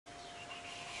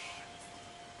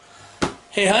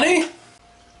Hey, honey?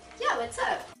 Yeah, what's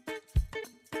up?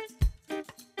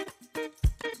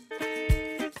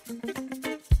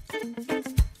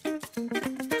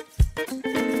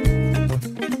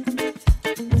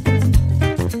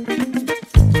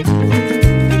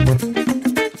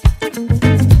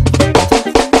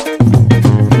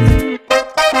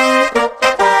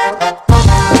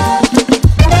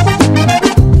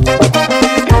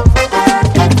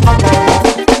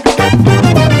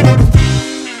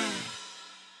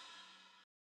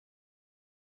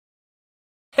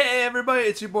 Hey, everybody,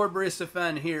 it's your boy Barista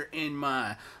Fan here in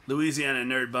my Louisiana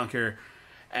Nerd Bunker.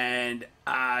 And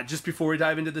just before we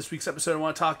dive into this week's episode, I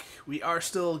want to talk. We are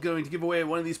still going to give away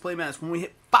one of these playmats when we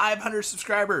hit 500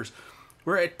 subscribers.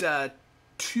 We're at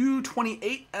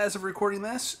 228 as of recording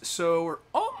this, so we're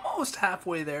almost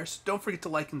halfway there. So don't forget to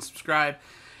like and subscribe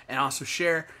and also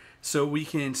share so we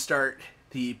can start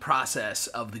the process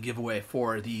of the giveaway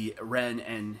for the Ren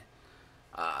and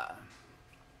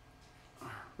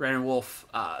Wolf,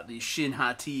 the Shin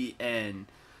Hati and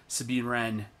Sabine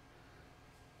Wren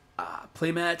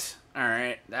playmat.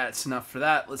 Alright, that's enough for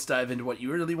that. Let's dive into what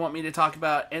you really want me to talk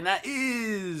about, and that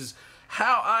is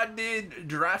how I did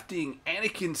drafting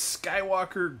Anakin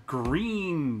Skywalker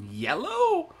green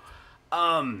yellow.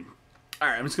 Alright,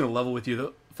 I'm just gonna level with you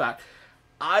the fact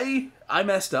I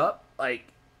messed up. Like,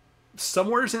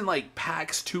 somewhere's in like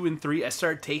packs 2 and 3, I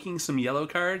started taking some yellow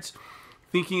cards,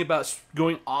 thinking about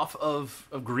going off of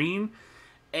green.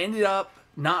 Ended up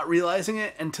not realizing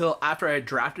it until after I had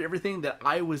drafted everything that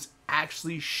I was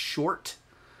actually short.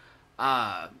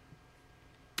 Like,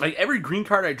 every green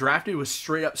card I drafted was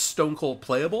straight up stone cold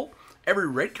playable. Every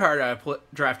red card I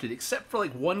drafted, except for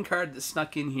like one card that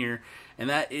snuck in here, and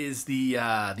that is the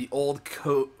old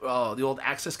the old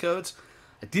access codes.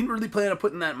 I didn't really plan on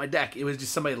putting that in my deck. It was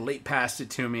just somebody late passed it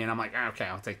to me, and I'm like, okay,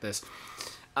 I'll take this.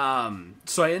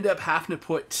 So I end up having to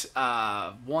put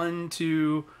 1,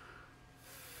 2,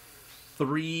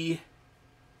 3,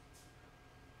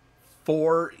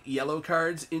 4 yellow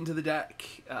cards into the deck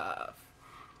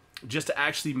just to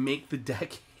actually make the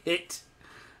deck hit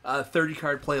a 30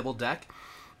 card playable deck.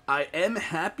 I am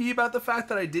happy about the fact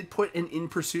that I did put an In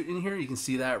Pursuit in here. You can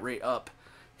see that right up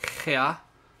here.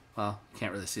 Well, you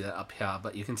can't really see that up here,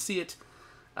 but you can see it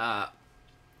on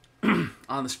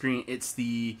the screen. It's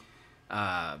the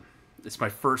it's my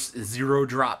first 0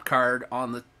 drop card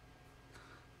on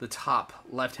the top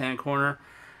left hand corner,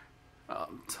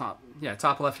 top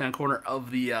left hand corner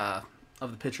of the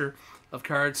picture of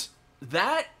cards.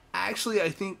 That actually, I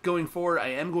think going forward, I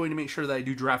am going to make sure that I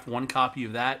do draft 1 copy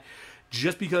of that,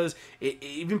 just because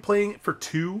even playing it for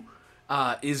 2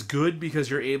 is good,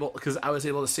 because I was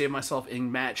able to save myself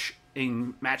in match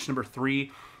number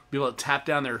 3, be able to tap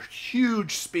down their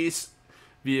huge space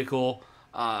vehicle.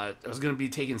 I was going to be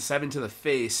taking 7 to the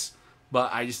face,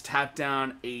 but I just tapped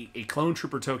down a clone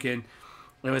trooper token,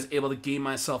 and I was able to gain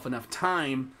myself enough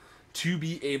time to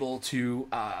be able to,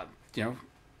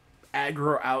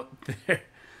 aggro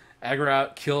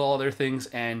out, kill all their things.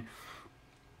 And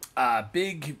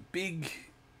big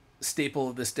staple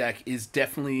of this deck is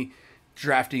definitely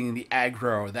drafting the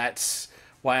aggro. That's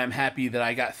why I'm happy that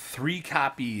I got 3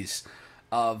 copies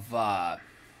of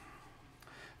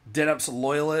Denup's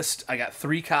Loyalist. I got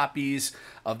 3 copies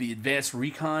of the Advanced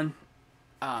Recon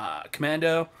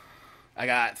Commando. I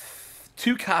got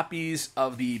 2 copies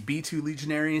of the B2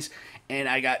 Legionaries, and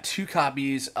I got 2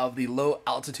 copies of the Low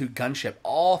Altitude Gunship.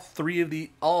 All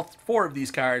 4 of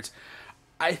these cards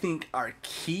I think are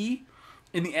key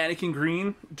in the Anakin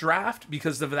Green draft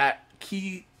because of that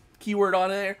keyword on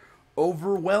there,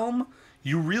 overwhelm.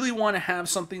 You really want to have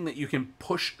something that you can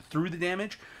push through the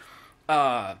damage,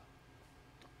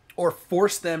 or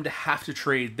force them to have to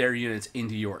trade their units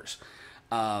into yours.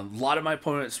 A lot of my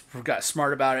opponents got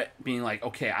smart about it, being like,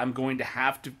 okay, I'm going to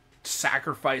have to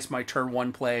sacrifice my turn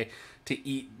 1 play to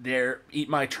eat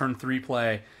my turn 3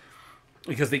 play,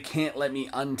 because they can't let me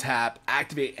untap,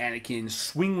 activate Anakin,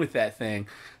 swing with that thing.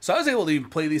 So I was able to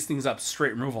play these things up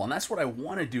straight removal, and that's what I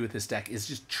want to do with this deck, is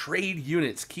just trade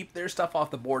units, keep their stuff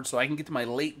off the board so I can get to my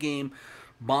late game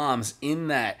bombs in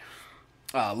that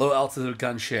low altitude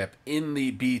gunship, in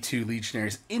the B2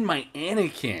 Legionaries, in my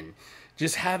Anakin.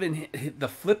 Just having the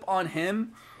flip on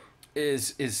him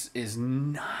is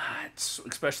nuts,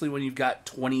 especially when you've got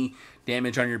 20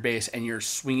 damage on your base and you're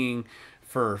swinging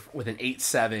with an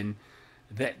 8/7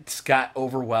 that's got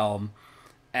overwhelm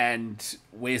and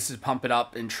ways to pump it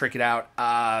up and trick it out,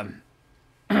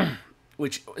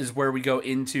 which is where we go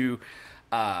into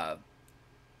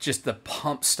just the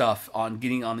pump stuff on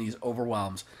getting on these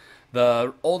overwhelms.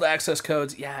 The old access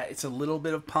codes, yeah, it's a little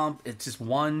bit of pump. It's just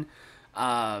one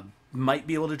might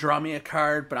be able to draw me a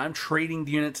card, but I'm trading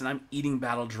the units and I'm eating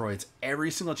battle droids.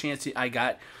 Every single chance I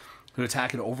got to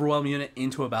attack an overwhelm unit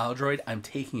into a battle droid, I'm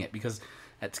taking it because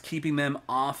that's keeping them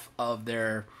off of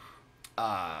their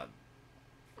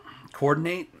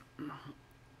coordinate.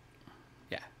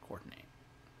 Yeah, coordinate.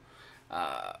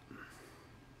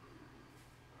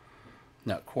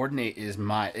 No, coordinate is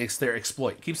it's their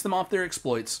exploit. Keeps them off their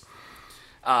exploits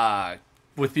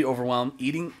with the overwhelm,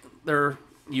 eating their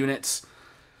units,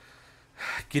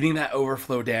 getting that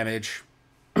overflow damage.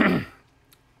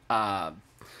 I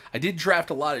did draft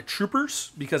a lot of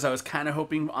troopers because I was kind of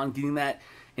hoping on getting that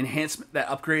enhancement, that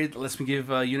upgrade that lets me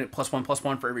give a unit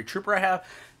 +1/+1 for every trooper I have.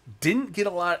 Didn't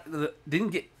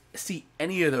see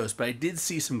any of those, but I did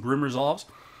see some Grim Resolves.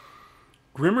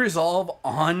 Grim Resolve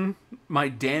on my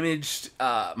damaged,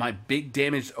 my big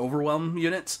damaged overwhelm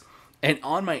units, and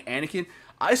on my Anakin,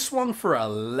 I swung for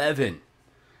 11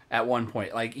 at one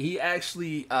point. Like, he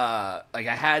actually, like,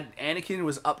 I had Anakin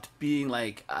was up to being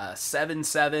like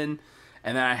 7/7,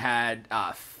 and then I had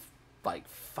like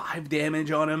 5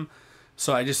 damage on him.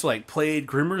 So I just like played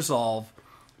Grim Resolve,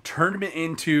 turned him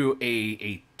into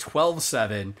a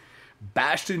 12/7,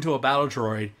 bashed into a battle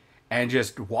droid, and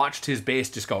just watched his base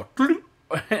just go.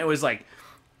 It was like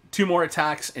 2 more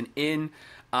attacks and in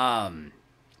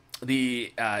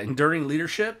the enduring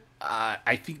leadership.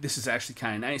 I think this is actually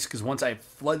kind of nice because once I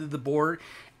flooded the board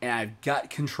and I've got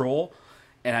control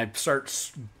and I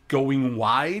start going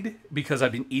wide because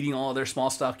I've been eating all of their small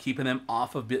stuff, keeping them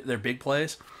off of their big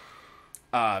plays,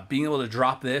 being able to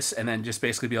drop this and then just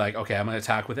basically be like, okay, I'm going to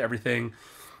attack with everything,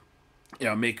 you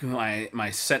know, make my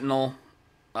Sentinel,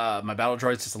 my battle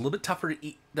droids just a little bit tougher to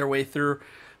eat their way through,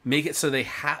 make it so they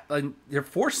have, they're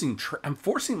forcing, I'm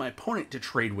forcing my opponent to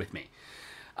trade with me.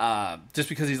 Just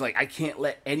because he's like, I can't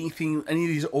let any of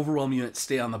these overwhelm units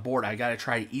stay on the board. I got to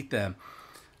try to eat them.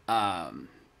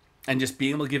 And just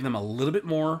being able to give them a little bit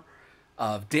more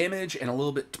of damage and a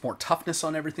little bit more toughness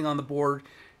on everything on the board,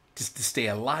 just to stay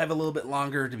alive a little bit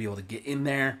longer, to be able to get in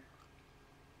there.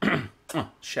 Oh,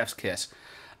 chef's kiss.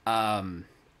 I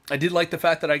did like the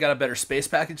fact that I got a better space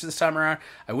package this time around.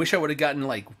 I wish I would have gotten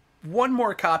like one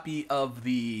more copy of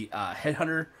the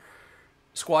Headhunter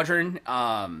Squadron.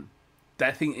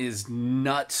 That thing is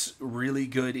nuts, really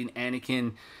good in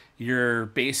Anakin. You're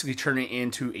basically turning it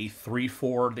into a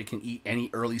 3/4 that can eat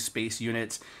any early space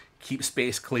units, keep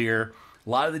space clear. A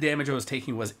lot of the damage I was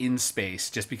taking was in space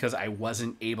just because I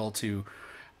wasn't able to...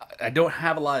 I don't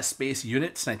have a lot of space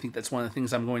units, and I think that's one of the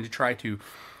things I'm going to try to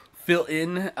fill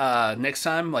in next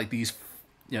time. Like these,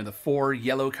 you know, the 4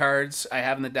 yellow cards I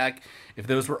have in the deck, if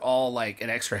those were all like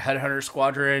an extra Headhunter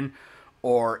Squadron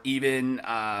or even...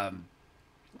 a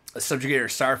Subjugator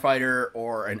Starfighter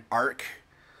or an Arc,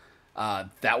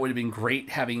 that would have been great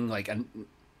having like a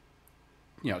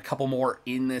couple more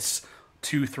in this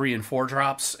 2, 3, and 4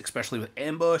 drops, especially with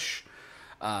Ambush,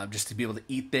 just to be able to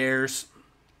eat theirs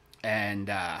and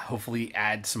hopefully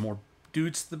add some more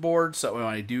dudes to the board. So when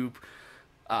I do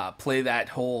play that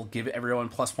whole give everyone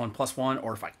 +1/+1,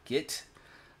 or if I get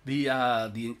the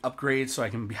upgrade so I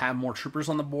can have more troopers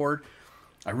on the board,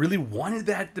 I really wanted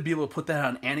that to be able to put that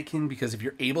on Anakin, because if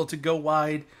you're able to go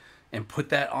wide and put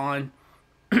that on,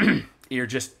 you're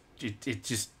just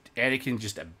Anakin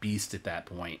just a beast at that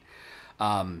point.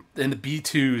 And the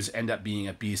B2s end up being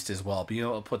a beast as well. Being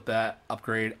able to put that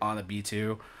upgrade on a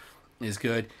B2 is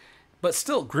good. But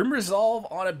still, Grim Resolve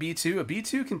on a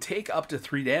B2 can take up to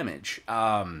 3 damage.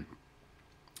 And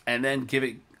then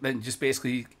just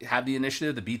basically have the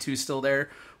initiative, the B2 still there,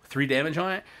 with 3 damage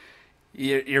on it.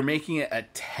 You're making it a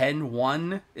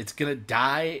 10/1. It's going to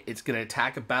die. It's going to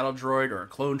attack a battle droid or a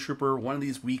clone trooper, one of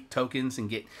these weak tokens, and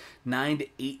get 9 to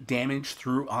 8 damage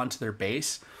through onto their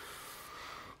base.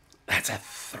 That's a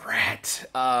threat.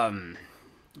 And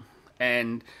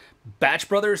Batch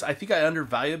Brothers, I think I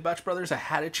undervalued Batch Brothers. I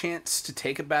had a chance to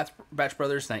take a Batch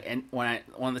Brothers, and one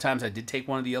of the times I did take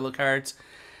one of the yellow cards.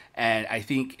 And I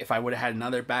think if I would have had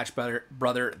another Batch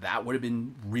brother, that would have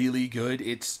been really good.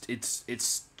 It's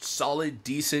solid,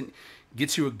 decent,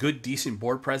 gets you a good, decent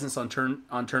board presence on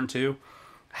turn 2.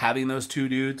 Having those 2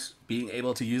 dudes, being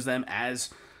able to use them as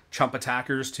chump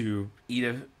attackers to eat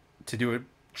a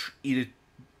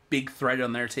big threat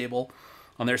on their table,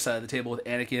 on their side of the table with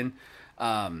Anakin.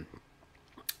 I'm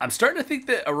starting to think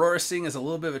that Aurora Singh is a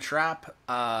little bit of a trap.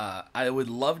 I would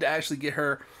love to actually get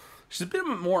her. She's a bit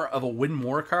more of a win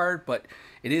more card, but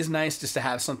it is nice just to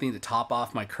have something to top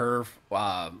off my curve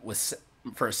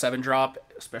for a 7 drop,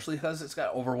 especially because it's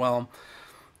got Overwhelm.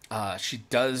 She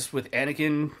does with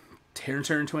Anakin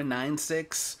turn into a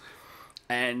 9/6,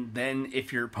 and then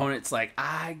if your opponent's like,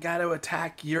 I gotta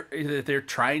attack they're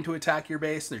trying to attack your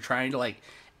base, they're trying to like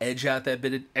edge out that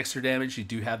bit of extra damage, you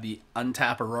do have the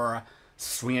untap Aurora,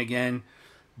 swing again,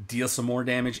 deal some more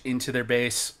damage into their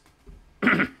base.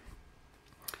 I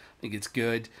think it's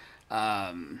good. The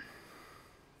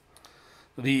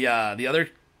other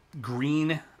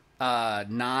green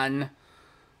non-Republic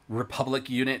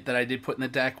unit that I did put in the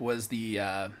deck was the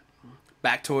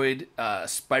Bactoid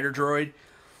Spider Droid.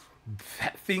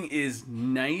 That thing is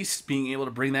nice, being able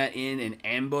to bring that in and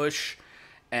ambush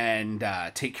and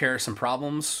take care of some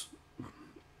problems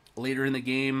later in the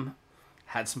game.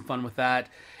 Had some fun with that.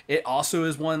 It also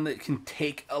is one that can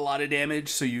take a lot of damage,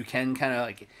 so you can kind of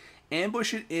like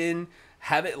ambush it in,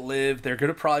 have it live. They're going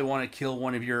to probably want to kill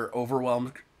one of your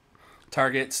overwhelmed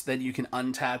targets. Then you can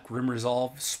untap Grim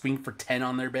Resolve, swing for 10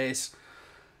 on their base.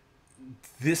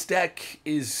 This deck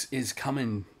is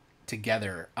coming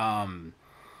together.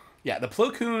 Yeah, the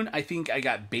Plo Koon, I think I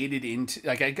got baited into.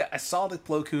 Like I saw the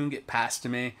Plo Koon get passed to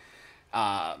me.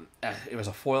 It was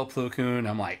a foil Plo Koon.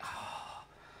 I'm like, oh,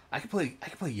 I could play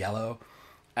yellow.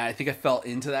 And I think I fell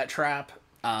into that trap.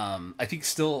 I think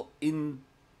still in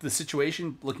the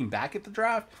situation, looking back at the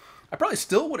draft, I probably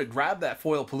still would have grabbed that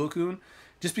foil Plo Koon,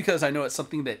 just because I know it's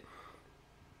something that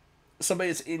somebody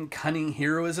that's in cunning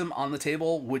heroism on the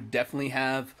table would definitely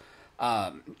have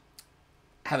a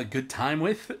good time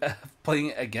with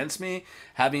playing against me,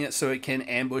 having it so it can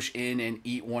ambush in and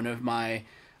eat one of my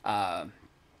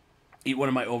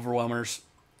overwhelmers.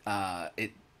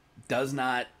 It does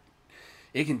not.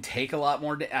 It can take a lot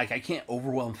more. Like I can't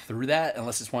overwhelm through that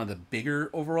unless it's one of the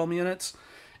bigger overwhelm units,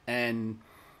 and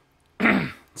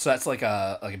so that's like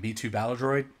a B2 battle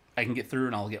droid. I can get through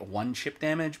and I'll get 1 chip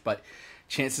damage, but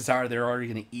chances are they're already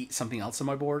going to eat something else on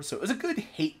my board. So it was a good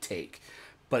hate take,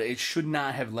 but it should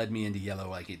not have led me into yellow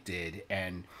like it did.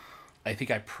 And I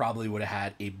think I probably would have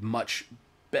had a much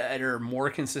better, more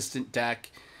consistent deck,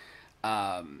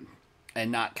 and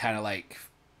not kind of like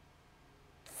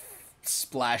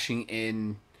splashing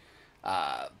in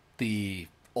the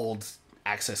old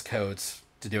access codes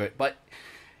to do it. But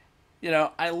you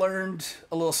know, I learned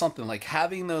a little something. Like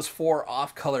having those 4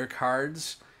 off-color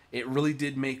cards, it really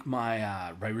did make my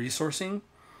my resourcing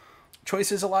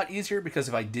choices a lot easier, because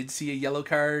if I did see a yellow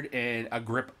card and a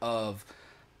grip of,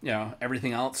 you know,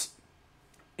 everything else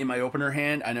in my opener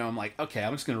hand, I know I'm like, okay,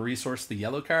 I'm just going to resource the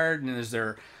yellow card, and is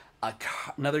there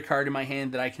another card in my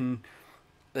hand that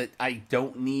I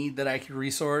don't need that I can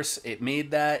resource? It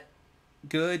made that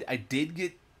good. I did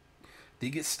get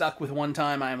stuck with one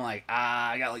time. I'm like,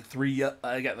 I got like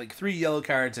 3 yellow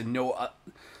cards and no other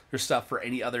stuff for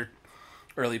any other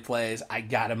early plays. I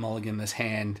gotta mulligan this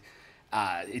hand.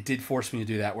 It did force me to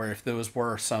do that, where if those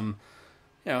were some,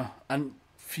 you know, a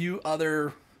few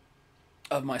other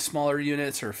of my smaller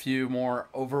units or a few more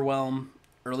overwhelm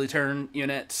early turn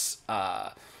units,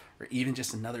 or even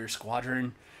just another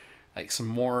squadron, like some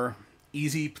more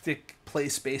easy play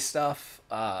space stuff,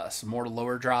 some more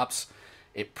lower drops,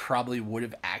 it probably would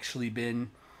have actually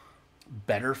been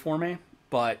better for me.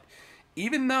 But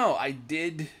even though I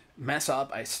did mess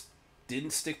up, I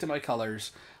didn't stick to my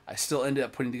colors, I still ended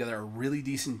up putting together a really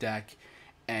decent deck,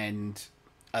 and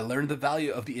I learned the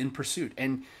value of the In Pursuit.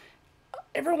 And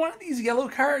every one of these yellow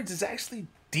cards is actually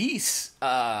decent.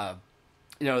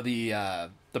 You know, the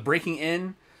Breaking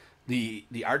In, the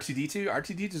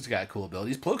R2-D2's got cool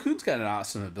abilities. Plo Koon's got an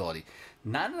awesome ability.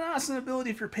 Not an awesome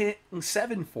ability if you're paying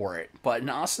 7 for it, but an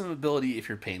awesome ability if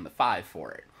you're paying the 5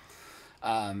 for it.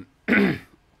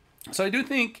 So I do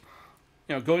think,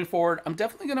 you know, going forward, I'm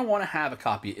definitely going to want to have a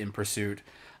copy of In Pursuit.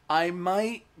 I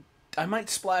might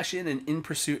splash in an In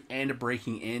Pursuit and a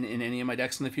Breaking In any of my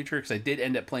decks in the future, because I did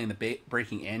end up playing the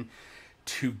Breaking In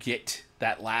to get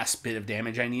that last bit of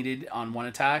damage I needed on one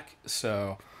attack.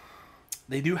 So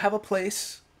they do have a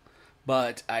place,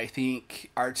 but I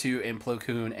think R2 and Plo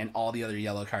Koon and all the other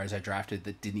yellow cards I drafted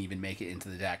that didn't even make it into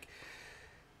the deck,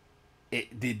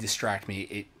 it did distract me.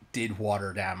 It did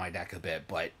water down my deck a bit,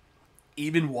 but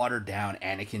even watered down,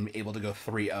 Anakin able to go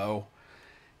 3-0,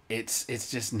 it's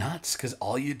just nuts, because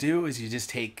all you do is you just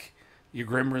take your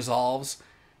Grim Resolves,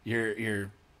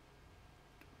 your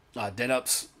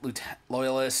Den-Ups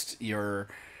Loyalist, your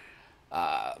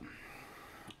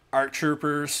Arc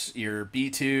Troopers, your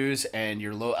B2s, and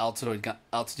your low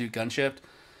altitude gunship.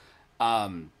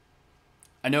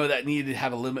 I know that needed to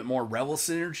have a little bit more Rebel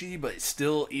synergy, but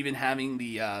still, even having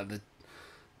the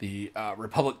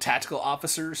Republic Tactical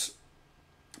Officers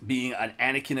being an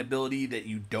Anakin ability that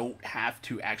you don't have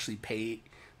to actually pay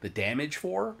the damage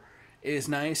for is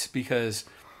nice, because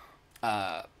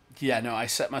I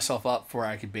set myself up for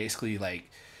I could basically like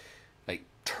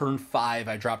turn 5,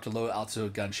 I dropped a low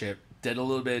altitude gunship, did a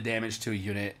little bit of damage to a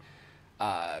unit,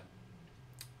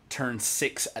 turn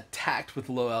 6 attacked with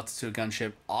low altitude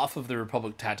gunship off of the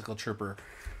Republic Tactical Trooper,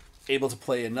 able to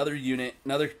play another unit,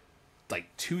 another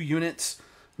like 2 units,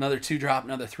 another 2-drop,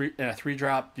 another 3 and a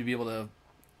 3-drop to be able to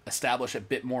establish a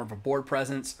bit more of a board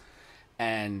presence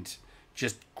and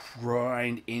just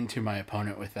grind into my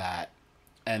opponent with that.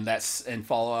 And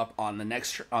follow up on the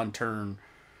next on turn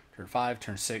 5,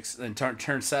 turn 6, then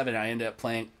turn 7 I ended up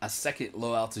playing a second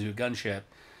low altitude gunship,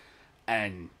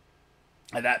 and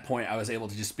at that point I was able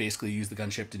to just basically use the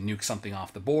gunship to nuke something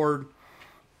off the board.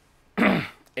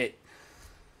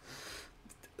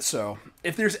 So,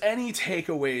 if there's any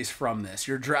takeaways from this,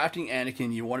 you're drafting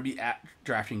Anakin, you want to be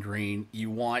drafting green, you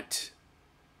want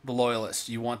the Loyalists,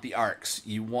 you want the Arcs,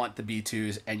 you want the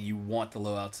B2s, and you want the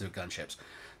low altitude gunships.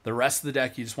 The rest of the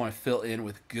deck you just want to fill in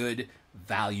with good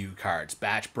value cards.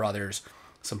 Batch Brothers,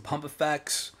 some pump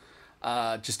effects,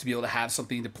 just to be able to have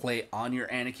something to play on your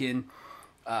Anakin.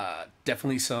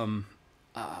 Definitely some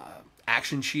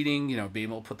action cheating, being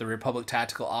able to put the Republic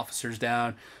Tactical Officers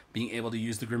down, being able to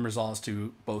use the Grim Resolves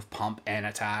to both pump and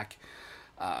attack.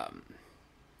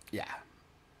 Yeah.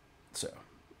 So,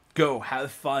 go,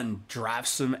 have fun, draft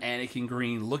some Anakin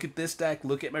Green. Look at this deck,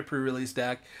 look at my pre-release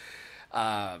deck.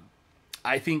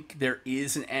 I think there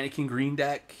is an Anakin Green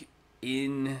deck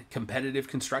in competitive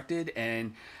constructed,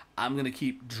 and I'm going to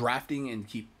keep drafting and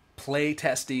keep play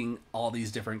testing all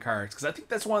these different cards, because I think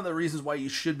that's one of the reasons why you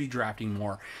should be drafting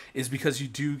more, is because you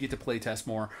do get to play test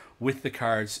more with the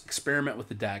cards, experiment with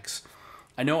the decks.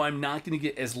 I know I'm not going to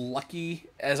get as lucky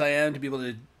as I am to be able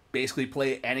to basically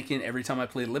play Anakin every time I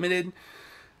play Limited.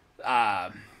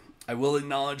 I will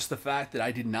acknowledge the fact that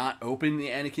I did not open the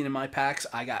Anakin in my packs.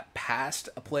 I got past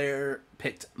a player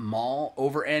picked Maul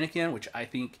over Anakin, which I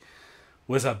think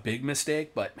was a big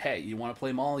mistake. But hey, you want to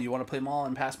play Maul,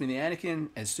 and pass me the Anakin.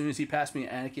 As soon as he passed me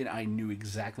Anakin, I knew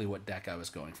exactly what deck I was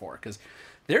going for, because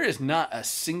there is not a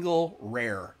single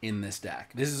rare in this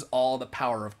deck. This is all the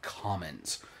power of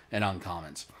commons and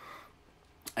uncommons.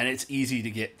 And it's easy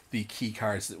to get the key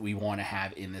cards that we want to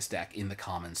have in this deck in the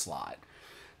common slot.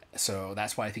 So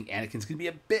that's why I think Anakin's going to be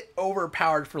a bit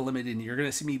overpowered for Limited, and you're going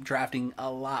to see me drafting a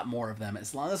lot more of them.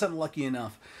 As long as I'm lucky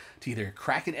enough to either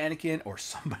crack an Anakin or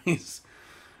somebody's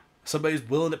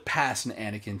willing to pass an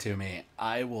Anakin to me,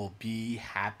 I will be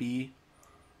happy.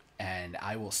 And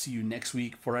I will see you next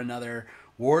week for another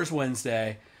Wars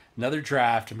Wednesday, another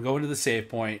draft. I'm going to the Save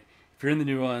Point. If you're in the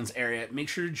New Orleans area, make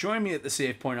sure to join me at the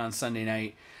Save Point on Sunday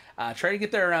night. Try to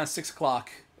get there around 6 o'clock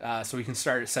so we can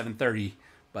start at 7:30.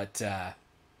 But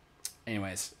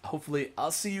anyways, hopefully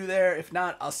I'll see you there. If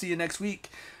not, I'll see you next week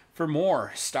for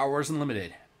more Star Wars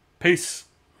Unlimited. Peace.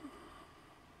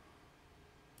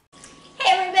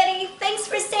 Hey everybody, thanks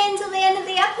for staying till the end of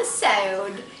the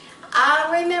episode.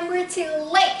 Remember to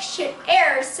like,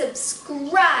 share,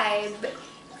 subscribe.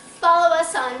 Follow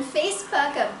us on Facebook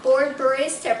at Board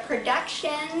Barista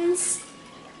Productions.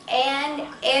 And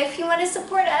if you want to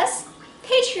support us,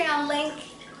 Patreon link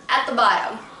at the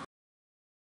bottom.